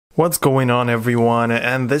What's going on, everyone?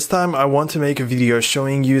 And this time I want to make a video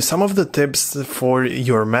showing you some of the tips for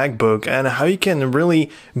your MacBook and how you can really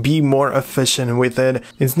be more efficient with it.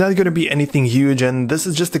 It's not going to be anything huge, and this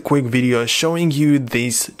is just a quick video showing you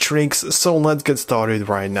these tricks, so let's get started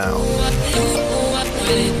right now.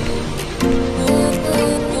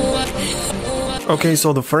 Okay,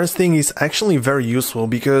 so the first thing is actually very useful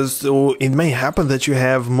because it may happen that you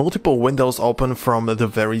have multiple windows open from the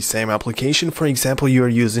very same application. For example, you are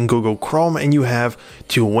using Google Chrome and you have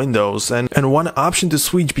two windows, and one option to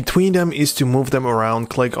switch between them is to move them around.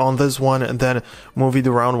 Click on this one and then move it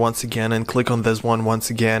around once again and click on this one once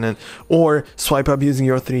again, or swipe up using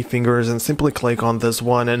your three fingers and simply click on this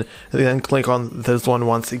one and then click on this one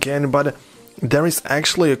once again. But there is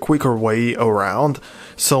actually a quicker way around,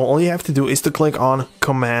 so all you have to do is to click on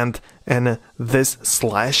Command and this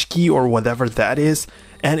slash key or whatever that is,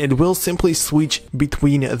 and it will simply switch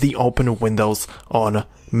between the open windows on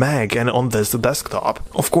Mac and on this desktop.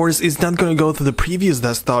 Of course, it's not going to go to the previous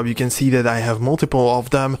desktop. You can see that I have multiple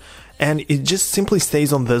of them, and it just simply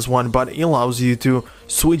stays on this one, but it allows you to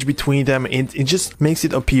switch between them. It just makes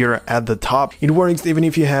it appear at the top. It works even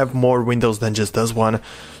if you have more windows than just this one,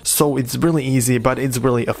 so it's really easy, but it's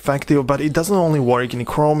really effective. But it doesn't only work in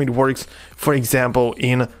Chrome, it works, for example,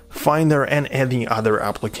 in Finder and any other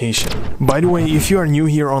application. By the way, if you are new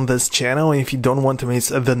here on this channel and if you don't want to miss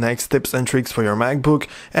the next tips and tricks for your MacBook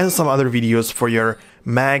and some other videos for your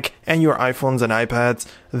Mac and your iPhones and iPads,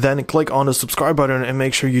 then click on the subscribe button and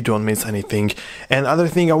make sure you don't miss anything. And other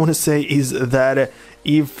thing I want to say is that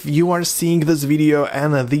if you are seeing this video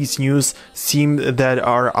and these news seem that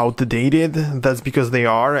are outdated, that's because they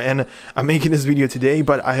are, and I'm making this video today,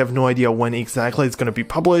 but I have no idea when exactly it's going to be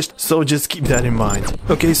published, so just keep that in mind.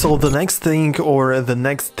 Okay, so the next thing or the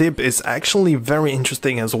next tip is actually very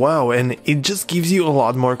interesting as well, and it just gives you a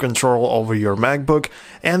lot more control over your MacBook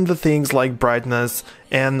and the things like brightness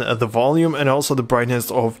and the volume and also the brightness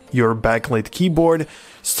of your backlit keyboard.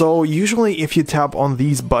 So usually if you tap on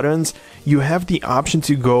these buttons, you have the option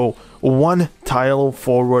to go one tile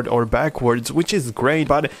forward or backwards, which is great.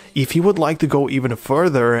 But if you would like to go even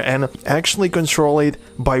further and actually control it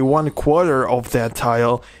by 1/4 of that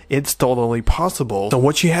tile, it's totally possible. So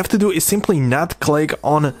what you have to do is simply not click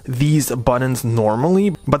on these buttons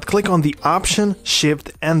normally, but click on the option,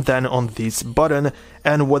 shift, and then on this button.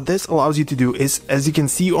 And what this allows you to do is, as you can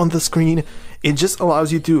see on the screen, it just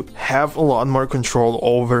allows you to have a lot more control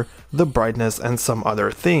over the brightness and some other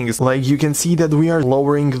things. Like you can see that we are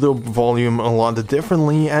lowering the volume a lot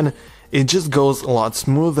differently, and it just goes a lot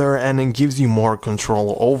smoother and it gives you more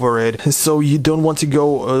control over it. So you don't want to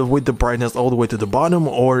go with the brightness all the way to the bottom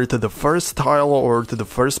or to the first tile or to the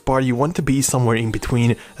first part. You want to be somewhere in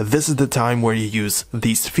between. This is the time where you use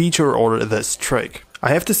this feature or this trick.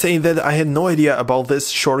 I have to say that I had no idea about this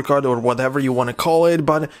shortcut or whatever you want to call it,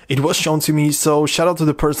 but it was shown to me, so shout out to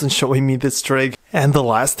the person showing me this trick. And the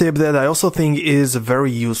last tip that I also think is very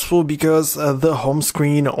useful, because the home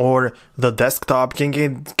screen or the desktop can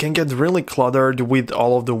get really cluttered with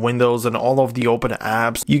all of the windows and all of the open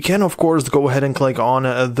apps. You can of course go ahead and click on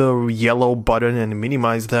the yellow button and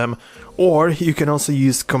minimize them, or you can also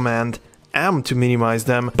use Command M to minimize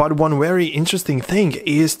them. But one very interesting thing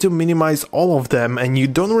is to minimize all of them, and you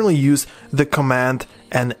don't really use the Command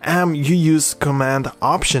and M, you use Command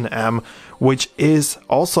Option M, which is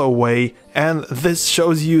also a way, and this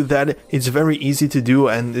shows you that it's very easy to do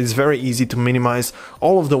and it's very easy to minimize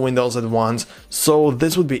all of the windows at once. So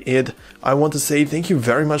this would be it. I want to say thank you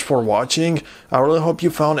very much for watching. I really hope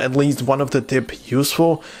you found at least one of the tips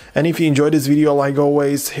useful, and if you enjoyed this video, like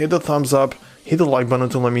always, hit the thumbs up, hit the like button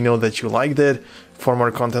to let me know that you liked it. For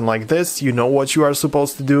more content like this, you know what you are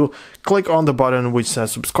supposed to do. Click on the button which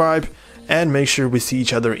says subscribe, and make sure we see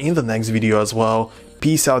each other in the next video as well.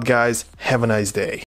 Peace out, guys. Have a nice day.